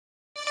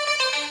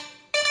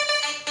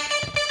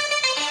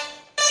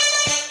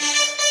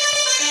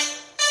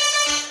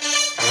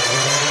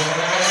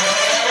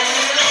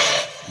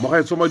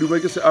mogaetso madume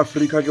ke se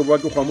Africa ke boa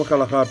ke go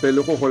amogela gape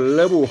le go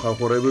leboga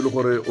gore be le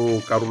gore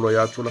o karolo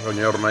ya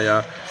thulaganyo ya rona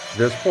ya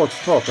the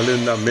Sportstalk le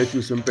nna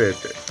Matthew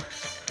Sempete.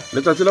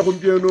 Letsatsi la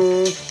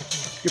gompieno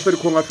ke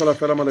Ferikgong a tlhola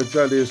fela malatsi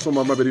a le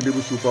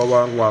 27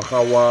 wa ngwaga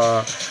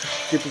wa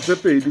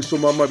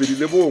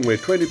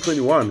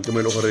 2021 ke mo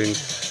e le goreng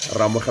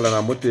ra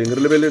amogelana mo teng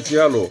re lebeletse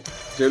yalo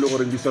tse e le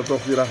goreng di sa tswa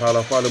go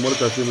diragala fa le mo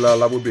letsatsing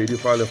la bobedi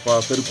fa le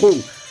fa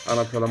Ferikgong a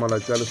na tlhola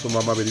malatsi a le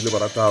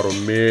 26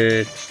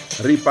 mme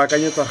re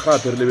ipaakanyetsa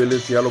gape re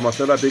lebeletse yalo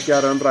mafelo a beke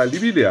a reng ra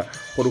lebile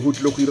gore go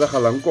tlile go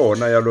diragalang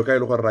kona yalo ka e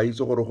le gore ra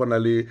itse gore go na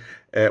le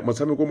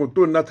motshameko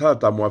motonna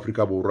thata mo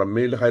Afrika Borwa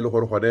mme le ga e le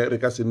gore gone re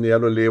ka se nne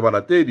yalo le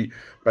balatedi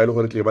ba e le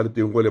gore tle ba le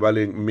teng go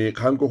lebaleng mme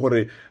kgang ke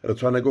gore re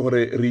tshwana ke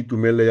gore re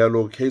itumelele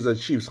yalo Kaizer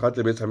Chiefs ga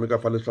tle be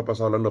tshameka fa le setlhopha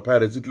sa Orlando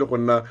Pirates tle go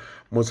nna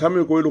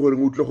motshameko e le gore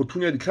o tle go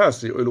thunya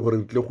ditlhase e le gore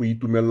tle go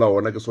itumelela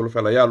ona ke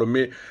solofela yalo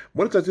mme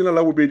mo letsatsing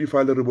la bobedi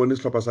fa le re bone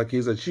setlhopha sa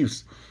Kaizer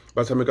Chiefs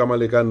ba tshameka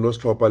maleka no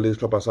setlhopha le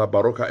setlhopha sa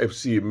Baroka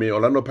FC mme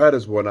Orlando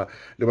Pirates bona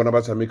le bona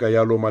ba tshameka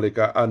yalo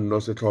maleka a no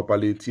setlhopha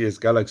le TS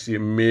Galaxy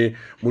mme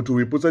motho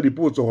o ipotsa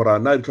dipotso gore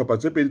ana ditlhopha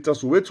tse pedi tsa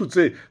Soweto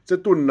tse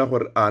tonna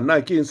gore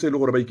ana ke eng se le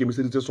gore ba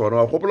ikemiseditse sona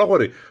wa gopola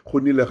gore go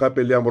nnile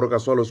gape le ya Moroka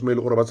Swallows mme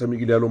le gore ba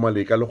tshamekile yalo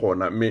maleka le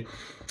gona mme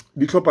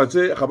ditlhopha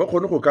tse ga ba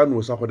kgone go ka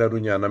nosa go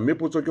darunyana mme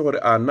potso ke gore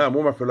ana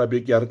mo mafelo a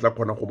beke a re tla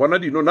kgona go bona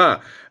dino na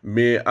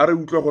mme a re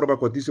utlwa gore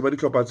bakatisi ba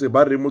ditlhopha tse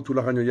ba re mo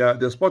thulaganyo ya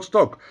the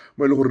Sportstalk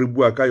mo e le gore re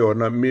bua ka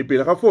yona mme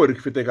pele ga foo re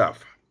ke fete ka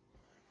fa.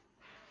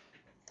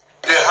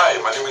 Hi,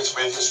 my name is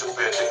Matthew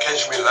Sempete.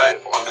 Catch me live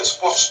on the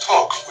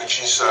Sportstalk,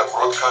 which is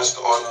broadcast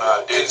on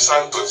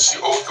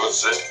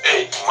dailysun.co.za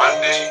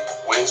Monday,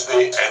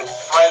 Wednesday, and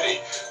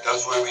Friday.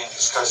 That's where we're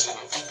discussing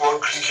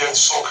football, cricket,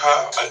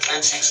 soccer,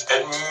 athletics,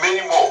 and many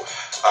more.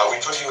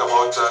 We're talking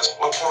about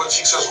sport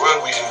politics as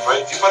well. We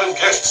invite different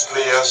guests,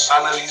 players,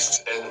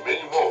 analysts, and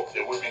many more.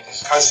 They will be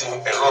discussing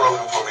a lot of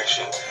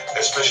information,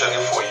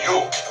 especially for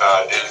you,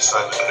 Daily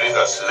Sun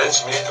readers.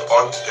 Let's meet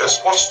on the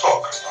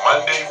Sportstalk,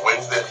 Monday,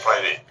 Wednesday, and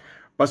Friday.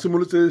 Ba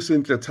simolotse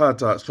sentle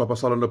thata setlhopha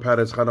sa Orlando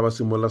Pirates gana ba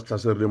simolola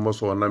setlhase re mo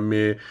sona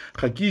mme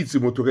ga ke itse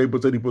motho ka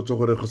ipotsa dipotso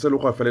gore go se le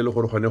go fela le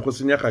gore gone go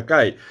senyega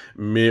kae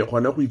mme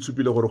gone go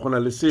itshupile gore gona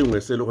le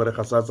sengwe se le gore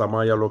ga sa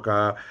tsamaya yalo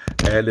ka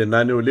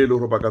lenaneo le le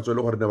gore ba ka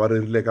tswele gore ne ba re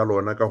rile ka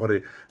lona ka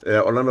gore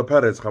Orlando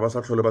Pirates ga ba sa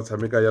tlhole ba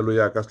tshameka yalo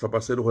ya ka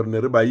setlhopha se le gore ne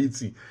re ba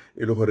itse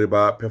e le gore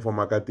ba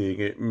performa ka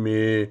teng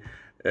mme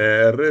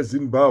re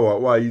Zimbabwe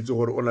wa itse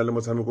gore o na le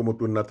motshameko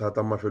motonna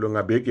thata mafelong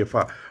a beke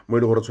fa mo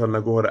ile gore tshwana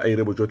go gore a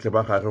ire bojotlhe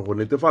ba gagwe go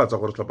netefatsa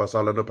gore setlhopha sa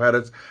Orlando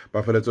Pirates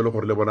ba feletse le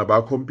gore le bona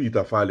ba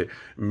compete fale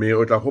mme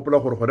o tla gopola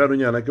gore go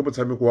darunyana ke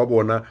motshameko wa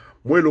bona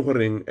mo ile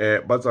goreng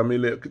ba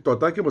tsamile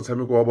tota ke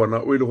motshameko wa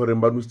bona o ile goreng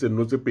ba nutse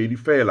notse pedi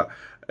fela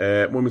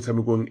mo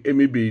metshamekong e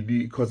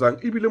mebedi khotsang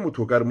ebile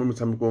motho ka re mo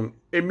metshamekong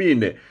e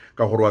mene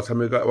ka gore wa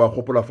tshameka wa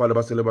gopola fale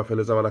ba sele ba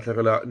feletsa ba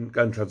latlhegela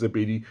ka ntlha tse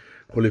pedi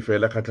go le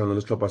fela kgatlhanong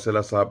le setlhopha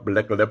sela sa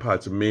Black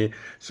Leopards mme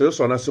se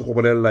sona se go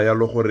bolelela ya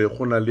lo gore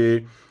go na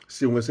le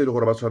sengwe se le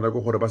gore ba tshwana go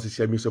gore ba se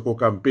siamise ko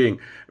kampeng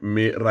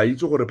mme ra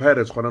itse gore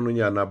Pirates gona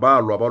nonyana ba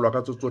lwa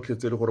ka tsotlhe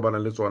tse le gore ba na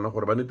le tsona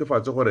gore ba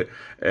netefatse gore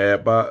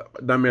ba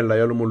namela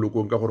ya lo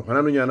molokong ka gore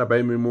gona nonyana ba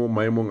eme mo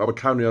maemong a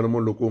botlhano ya lo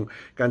molokong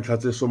ka ntlha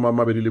tse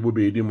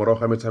 22 morago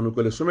ga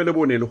metshameko le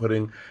 14 le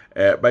goreng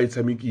ba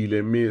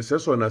itshamekile mme se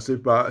sona se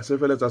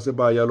feletsa se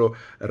ba yalo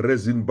re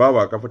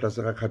Zimbabwe ka fotla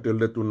se ga kgatelo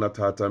le tonna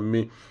thata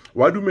mme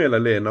wa dumela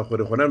le ena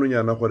gore gona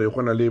nonyana gore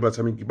gona le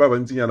batshameki ba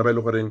bantsinyana ba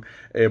ile goreng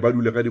ba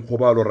dule ka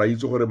dikgobalo ra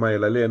itse gore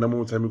maela le ena mo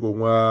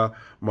motshamekong wa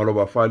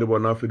maloba fa le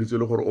bona feditse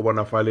le gore o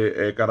bona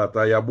fale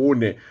karata ya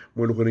bone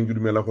mo ile goreng ke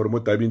dumela gore mo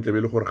tabing tle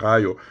be le gore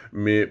gayo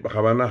mme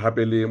ga bana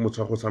hape le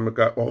motswa go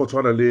tshameka wa go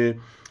tshwana le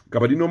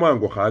kabadino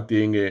mango ga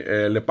teng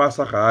le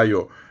pasa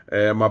gayo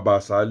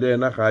mabasa le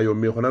ena gayo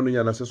mme gona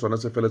nonyana se sona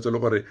se feletse le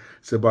gore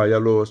se ba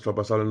yalo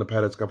setlhopha sa Orlando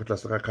Pirates ka fetla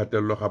se ga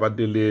kgatelelo ga ba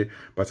dile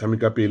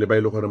batshameka pele ba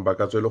ile gore ba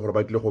ka tswele gore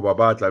ba tle go ba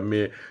batla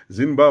mme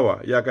Zimbabwe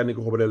ya ka ne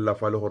ke go bolelela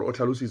fa le gore o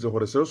tlhalositse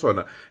gore se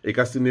sona e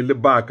ka sene le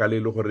baka le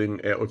ile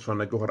goreng o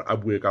tshwana ke gore a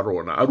bue ka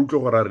rona a rutle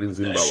gore a re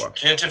Zimbabwe.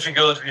 It's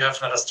difficult. We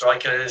have not a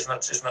striker. He's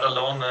not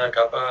alone.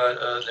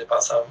 Gaba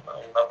Lepasa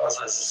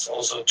Mabasa is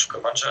also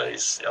Chukwuemeka. I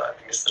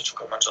think it's the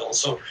Chukwuemeka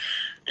also.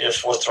 We have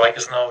 4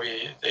 strikers now.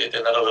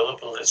 They're not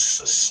available.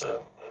 It's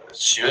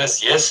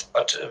US, yes,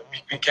 but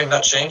we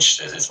cannot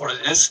change. It is what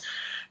it is.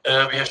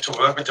 We have to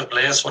work with the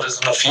players what is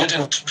on the field,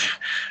 and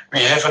we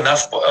have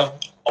enough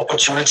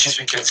opportunities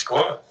we can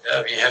score.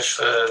 We have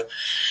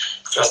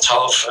first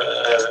half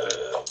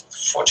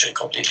fortunately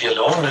completely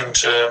alone, and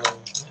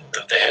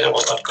the header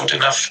was not good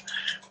enough.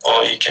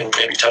 Or he can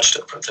maybe touch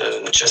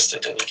the chest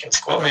and then he can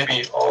score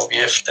maybe. Or we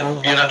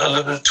are not a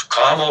little too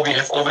calm, or we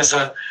have always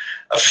a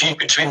feed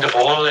between the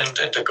ball and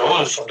the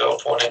goal from the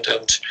opponent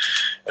and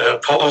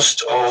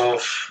post. Or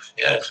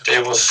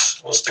today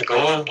was the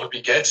goal what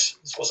we get.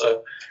 This was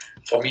a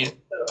for me,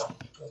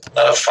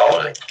 not a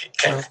foul. I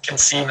can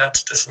see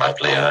that this is my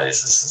player,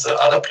 this is the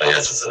other player,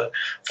 this is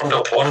from the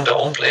opponent, their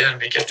own player,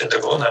 and we get in the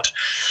goal net.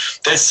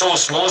 There's so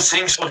small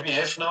things what we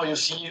have now. You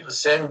see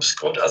Sam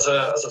scored as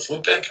a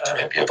fullback. I'm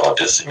happy about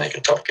this. He make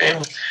a top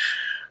game.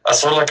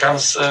 Asola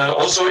comes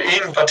also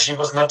in, but he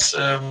was not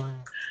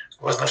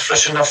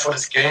fresh enough for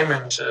this game,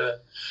 and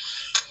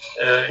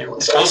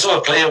he's also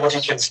a player what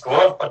he can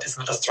score, but he's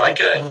not a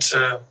striker. And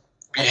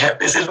we have,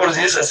 this is what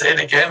it is. I say it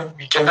again.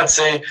 We cannot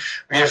say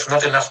we have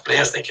not enough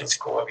players that can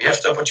score. We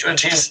have the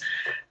opportunities.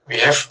 We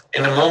have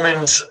in the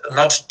moment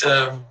not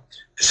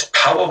this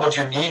power what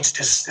you need,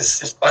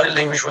 this body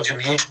language what you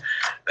need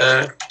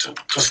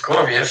to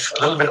score. We have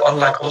a little bit on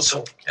luck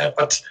also,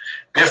 but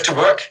we have to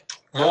work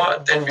more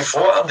than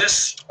before on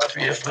this, but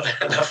we have not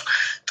enough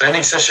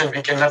training session.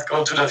 We cannot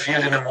go to the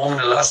field in a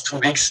moment. The last 2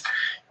 weeks,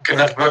 you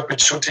cannot work with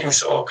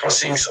shootings or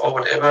crossings or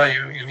whatever.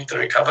 You need the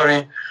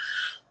recovery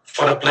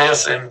for the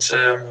players, and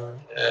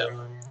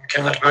you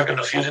cannot work on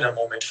the field in a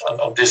moment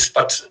on this.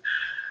 But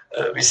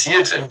we see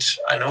it, and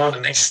I know the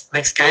next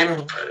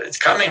game it's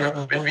coming.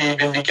 When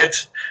we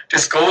get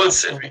these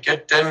goals and we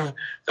get then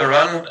the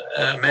run,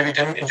 maybe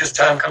then in this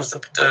time comes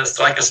the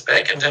strikers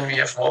back, and then we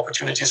have more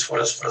opportunities for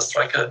the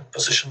striker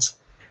positions.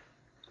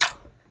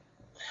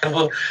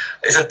 And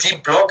it's a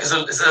deep block.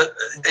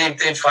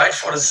 They fight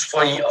for this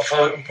for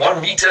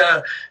 1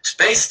 meter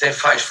space. They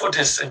fight for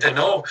this, and they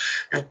know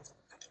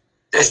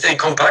they stay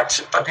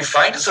compact. But we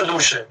find a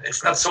solution.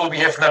 It's not so we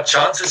have not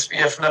chances. We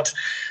have not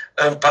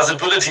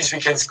possibilities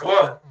we can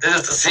score. This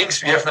is the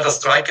things. We have not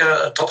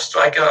a top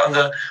striker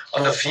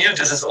on the field.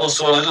 This is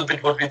also a little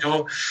bit what we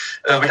do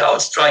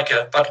without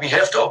striker. But we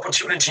have the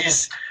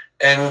opportunities,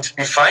 and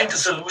we find the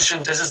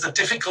solution. This is the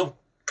difficult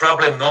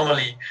problem.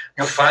 Normally,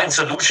 you find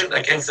solution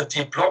against the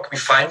deep block. We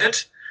find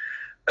it,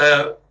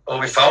 or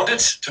we found it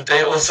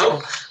today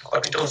also,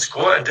 but we don't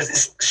score. And this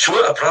is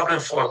sure a problem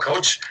for a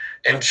coach,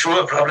 and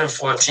sure a problem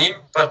for a team.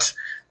 But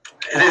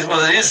it is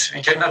what it is.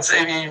 We cannot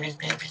say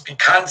we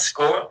can't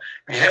score.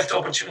 We have the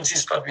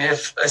opportunities, but we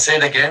have, I say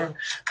it again,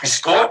 we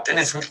scored, and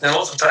it's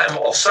also time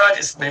offside.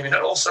 It's maybe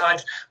not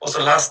offside.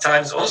 Also last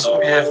times also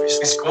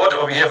we scored,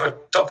 or we have a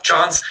top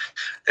chance,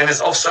 then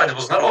it's offside. It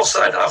was not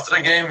offside after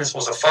the game. It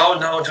was a foul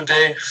now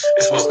today.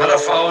 It was not a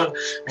foul.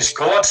 We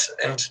scored,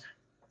 and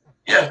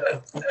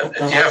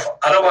and you have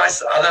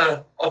otherwise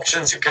other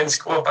options you can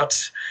score,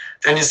 but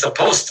then it's the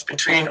post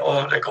between,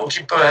 or the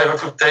goalkeeper have a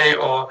good day,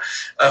 or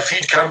a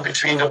feed come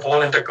between the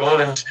ball and the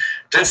goal, and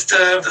that's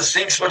the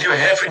things what you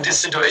have in this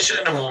situation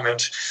in the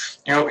moment.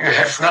 You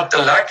have not the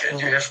luck, and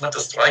you have not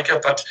the striker,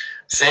 but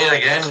say it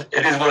again,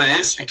 it is what it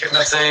is. We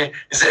cannot say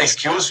it's an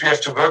excuse. We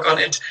have to work on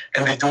it,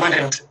 and we do it,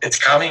 and it's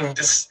coming.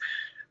 This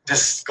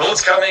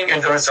goal's coming,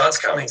 and the results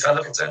coming. It's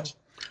 100%.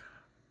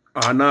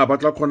 Ana ba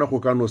tla kgona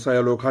go ka nosa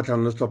yalo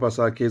kgatlhang le setlhopha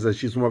sa Kaizer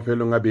Chiefs mo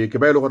mafelong a beke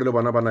ba ile gore le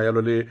bona bana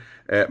yalo le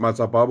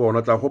matsapa a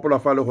bona tla gopola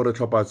fa le gore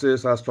tlhopha se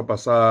sa setlhopha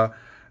sa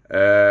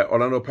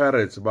Orlando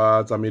Pirates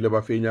ba tsamaile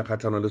ba fenya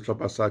kgatlhano le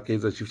setlhopha sa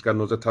Kaizer Chiefs ka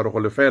notse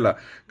 3-0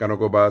 ka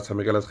nako ba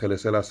tshamekela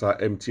sekgelesela sa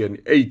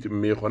MTN 8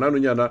 mme gona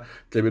nonyana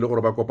tlebele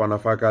gore ba kopana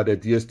fa ka the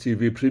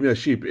DStv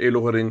Premiership e le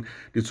goreng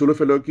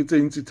ditsholofelo ke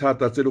tse ntsi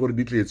thata tse le gore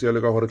di tletse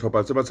yalo ka gore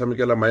tlhopha tse ba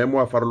tshamekela maemo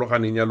a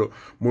farologaneng yalo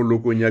mo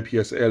lokong ya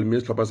PSL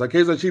mme setlhopha sa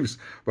Kaizer Chiefs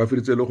ba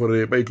firitse le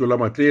gore ba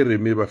itlola matlere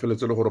mme ba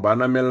feletse le gore ba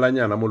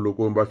namelanyana mo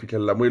lokong ba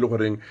fitlhela mo ile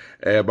goreng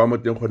ba mo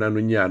teng gona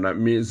nonyana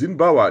mme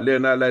Zimbabwe le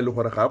ena la ile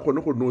gore ga a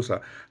kgone go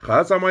nosa ga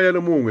a tsamaya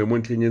le mongwe mo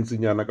ntlheng e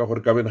ntsinyana ka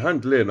gore Kevin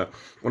Hunt le ena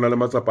o na le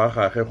matsapa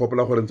a gage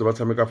gopola gore ntse ba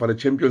tshameka fa le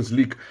Champions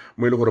League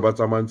mo ile gore ba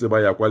tsamantse ba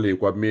ya kwa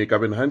lekwa mme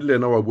Kevin Hunt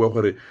le ena wa bua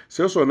gore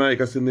se sona e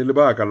ka se nne le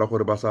baka la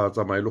gore ba sa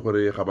tsamaye le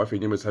gore ga ba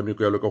fenye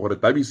metshameko yalo ka gore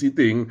tabisi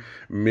teng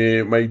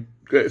mme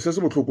se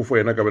se botlhoko for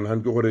yena Kevin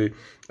Hunt ke gore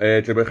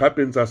tlebe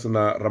gape ntse a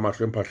sena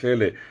Ramahlwe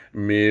Mphahlele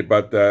mme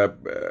but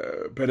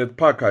Bennett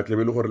Parker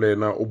tlebe le gore le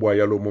ena o bua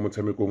yalo mo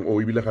motshamekong o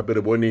ebile gape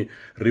re bone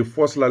re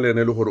force la le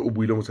ene le gore o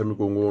buile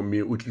motshamekong o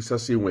mme o tlisa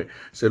sengwe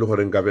se le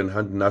gore Kevin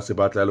Hunt na se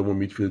batla le mo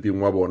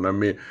midfielding wa bona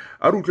mme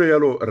a rutle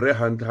yalo re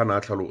Hunt hana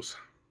a tlhalosa.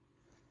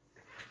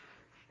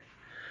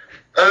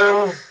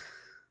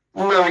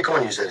 No, we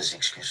can't use that as an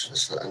excuse.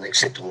 It's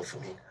unacceptable for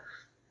me.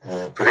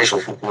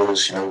 Professional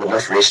footballers,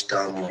 enough rest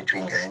time in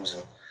between games,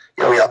 and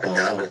we're up and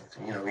down, but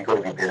we got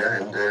to be better.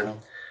 And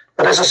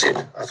but as I said,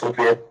 I thought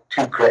we had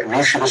two great.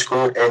 Reef should have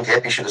scored, and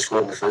Happy should have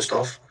scored in the first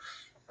half.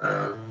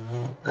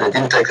 They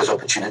didn't take those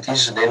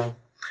opportunities, and then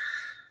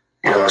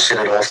I said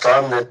at half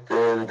time that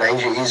the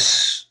danger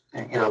is,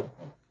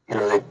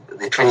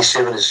 the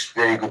 27 is a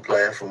very good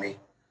player for me.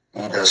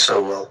 He does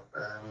so well,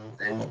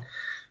 and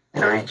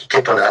he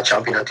kept on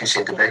out-jumping our two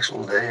centre backs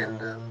all day,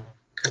 and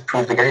it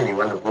proved the game. He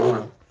won the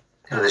ball,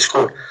 and they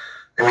scored.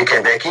 Then we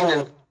came back in,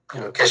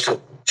 and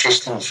Castro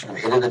chesting, should have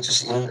headed it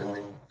just in, and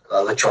then the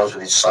other chance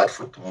with his side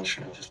foot, and he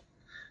should have just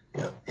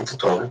hit the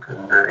target.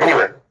 And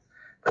anyway,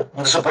 but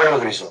I'm disappointed with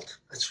the result.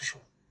 That's for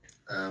sure.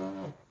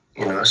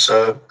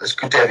 So it's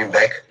good to have him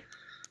back.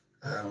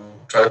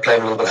 Try to play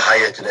him a little bit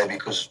higher today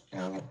because we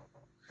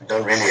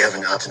don't really have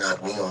an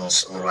out-and-out wing on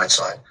the right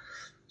side.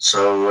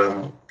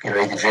 So, he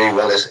did very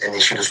well, and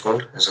he should have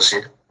scored, as I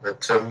said.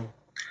 But,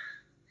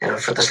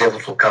 fitness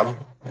levels will come.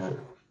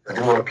 I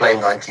didn't want to play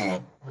 90,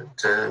 but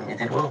he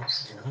did well,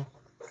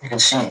 You can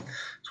see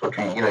it's what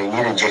you need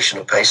an injection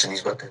of pace, and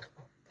he's got that.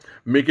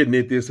 mme ke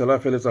nnete se la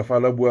feletsa fa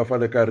la bua fa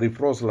le ka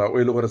refrosla o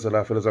ile gore se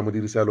la feletsa mo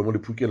dirisalo mo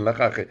lephukeng la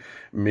gage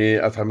mme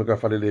a tshameka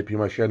fa le lepi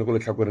mashane go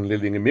letlhakoreng le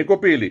leng mme ko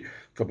pele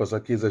tlhopha sa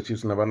Kaizer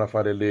Chiefs na bana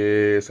fa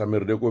le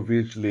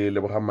Samirdekovic le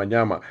Lebogang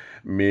Manyama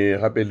mme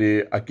gape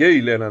le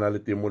Akei na le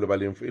temo le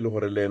baleng ile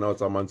gore le ena o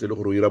tsamantse le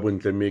gore o ira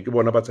bontle mme ke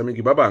bona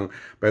batshameki ba bang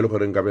ba ile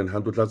gore Gaben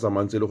Hunt o tla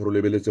tsamantse le gore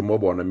lebeletse mo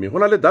bona mme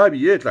gona le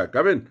derby e tla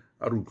Gaben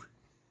a rutlwe.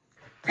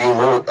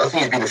 I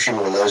think it's been a few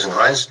more lows and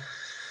highs.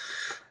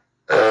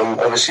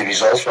 Obviously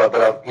results wise,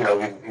 but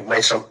we've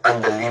made some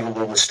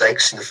unbelievable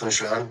mistakes in the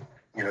first round.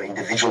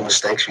 Individual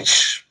mistakes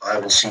which I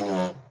haven't seen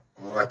in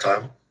my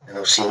time, and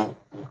I've seen.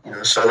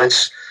 So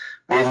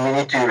we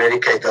need to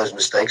eradicate those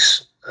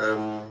mistakes.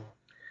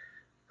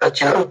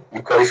 But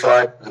we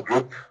qualified the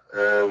group,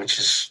 which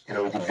is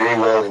we did very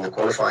well in the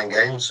qualifying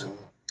games, and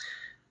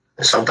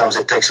sometimes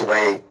it takes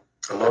away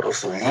a lot of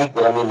the league.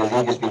 But I mean, the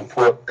league has been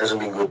poor, hasn't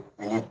been good.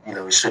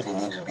 We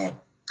certainly need to be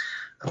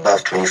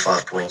above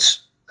 25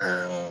 points.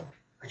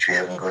 Which we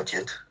haven't got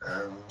yet.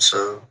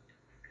 So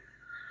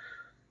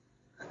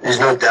there's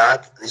no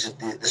doubt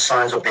the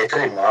signs are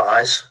better in my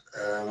eyes.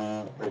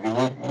 But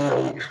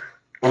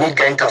we need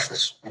game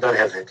toughness. We don't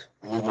have that.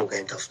 We need more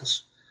game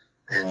toughness,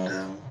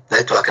 and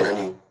that I can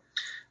only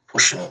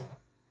push and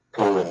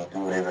pull and do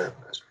whatever.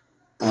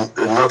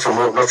 Not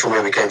from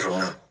where we came from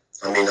now.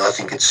 I mean, I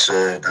think it's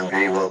done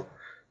very well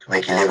to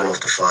make 11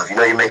 after 5.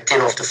 You make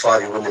 10 after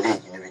 5, you win the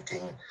league and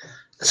everything.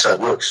 That's how it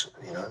works.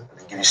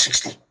 They give you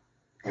 60.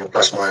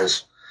 Plus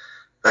minus.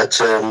 But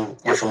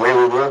from where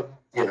we were,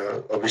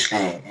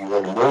 obviously you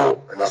want more.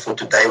 And I thought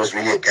today was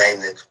really a game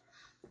that,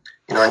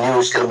 I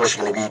knew Stellenbosch was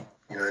going to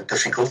be,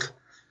 difficult.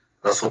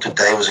 But I thought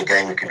today was a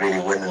game we could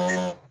really win, and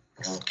then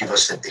it'll give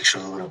us that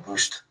extra little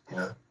boost,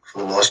 for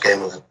the last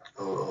game of the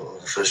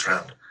first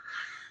round.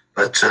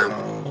 But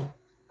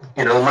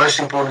the most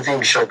important thing,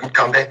 we showed good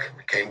comeback.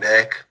 We came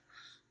back.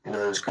 It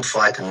was a good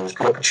fight, and there was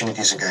good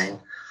opportunities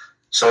again.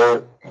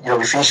 So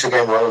we finished the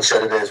game well on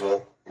Saturday as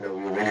well. We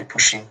were really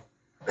pushing,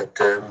 but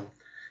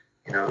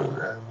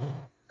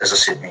as I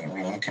said,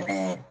 we need to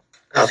be.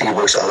 I think it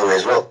works the other way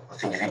as well. I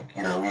think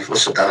we've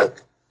also done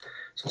it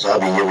since I've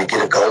been here. We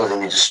get a goal and then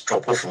we just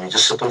drop off and we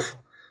just sit off.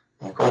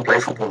 And you can't play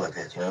football like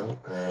that,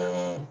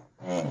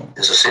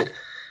 As I said,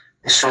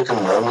 there's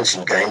certain moments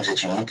in games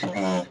that you need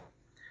to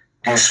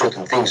do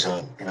certain things,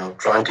 and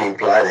trying to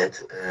imply that,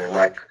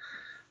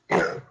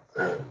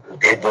 a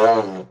dead ball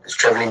and it's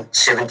traveling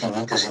 70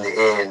 meters in the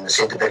air and the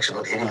centre backs are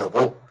not hitting the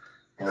ball.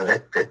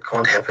 That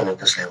can't happen at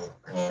this level,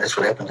 and that's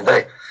what happened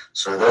today.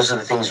 So those are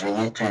the things we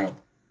need to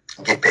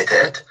get better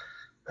at.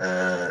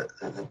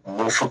 The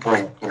more football,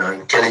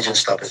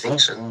 intelligence type of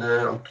things, and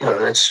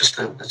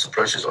that's a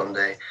process on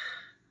the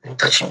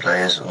touching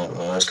players and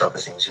those type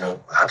of things.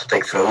 How to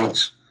take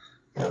throw-ins,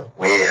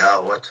 where,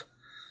 how, what.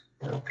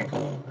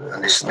 People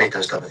underestimate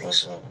those type of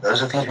things, and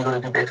those are things we've got to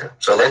do better.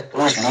 So that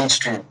always leads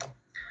to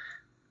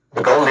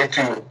the goal led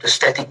to the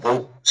static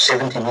ball,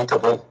 70-meter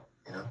ball.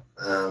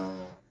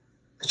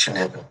 It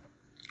shouldn't happen.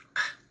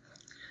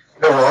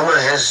 Rama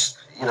has,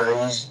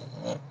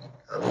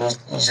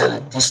 he's had a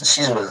decent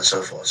season with it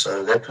so far.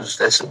 So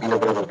that's been a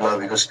bit of a blow,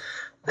 because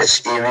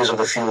that's areas of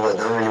the field I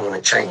don't really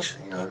want to change,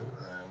 and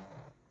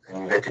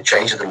we've had to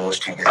change it the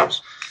last 2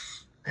 games,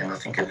 and I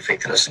think it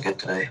affected us a bit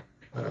today.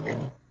 But I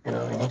mean,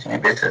 we need to be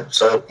better.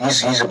 So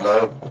he's a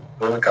blow.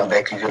 We're going to come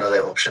back, give you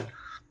another option.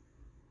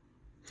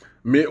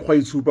 mme go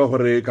itshupa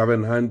gore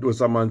Gaben Hunt o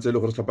tsamantse le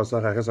gore setlhopha sa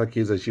gage sa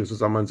Kaizer Chiefs o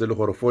tsamantse le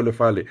gore fo le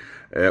fale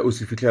o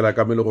se fitlhela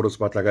ka mele gore se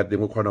batla ka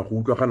teng o kgona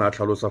go utlwa gana a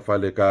tlhalosa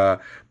fale ka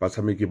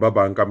batshameki ba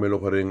bang ka mele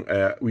goreng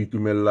o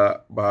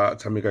itumelela ba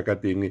tshameka ka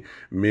teng,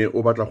 mme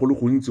o batla go le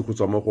gontsi go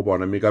tswa mo go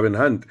bona. Mme Gaben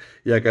Hunt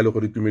ya ka le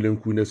gore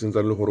itumeleng khune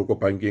sentsane le gore go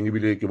bankeng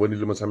ebile ke bone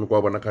le motshameko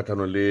wa bona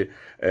kgatlhano le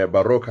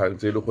Baroka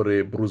ntse le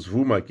gore Bruce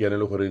Vuma ke ene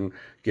le goreng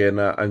ke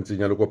ena a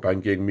ntsenya le go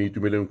bankeng, mme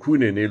itumeleng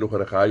khune ne le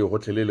gore ga yo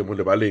gotlhelele mo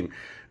lebaleng.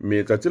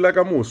 Mme tsatsi la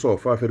ka moso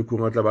fa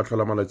Ferikung a tla ba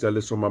tlhola malatsi a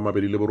le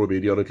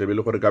 28 ya re tlebe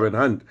le gore Gaben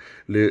Hunt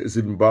le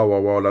Zimbabwe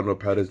wa Orlando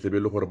Pirates lebe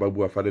le gore ba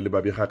bua fa le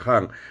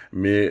babegakgang,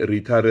 mme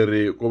Reetsa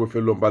re go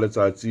bofelong ba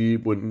letsatsi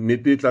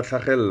bonnete tla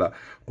tlhagella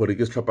gore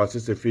ke setlhopha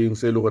se feng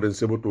se le gore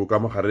se botoka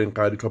mo gareng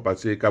ga ditlhopha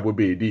tse ka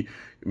bobedi,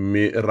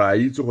 mme ra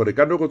itse gore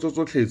ka nako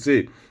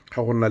tsotlhetse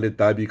ga go nna le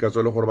derby ka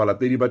tsole gore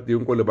balatedi ba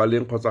teng go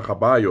lebaleng kgotsa ga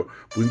bayo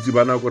bontsi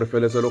ba nako re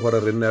feletse le gore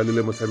re nne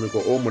le motshameko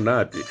o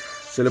monate.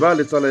 Se le ba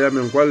le tsala ya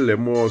menkwalle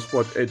mo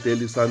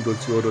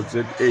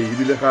sport@tlile.co.za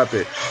ebile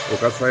gape o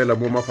ka tshwaela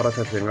mo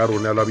mafaratlhatlheng a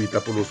rona la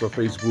boitapoloso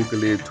Facebook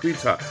le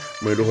Twitter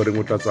mo e le gore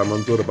o tla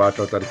tsamantse gore ba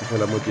tla re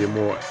fitlhela mo teng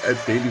mo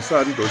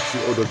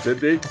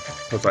 @dailysun.co.za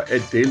kgotsa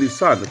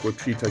 @dailysun ko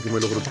Twitter ke mo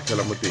e le gore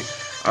fitlhela mo teng.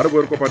 A re bo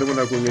re kopane mo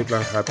nakong e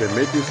tlang gape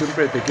mme ke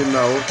sempete ke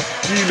nnao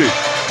tlile.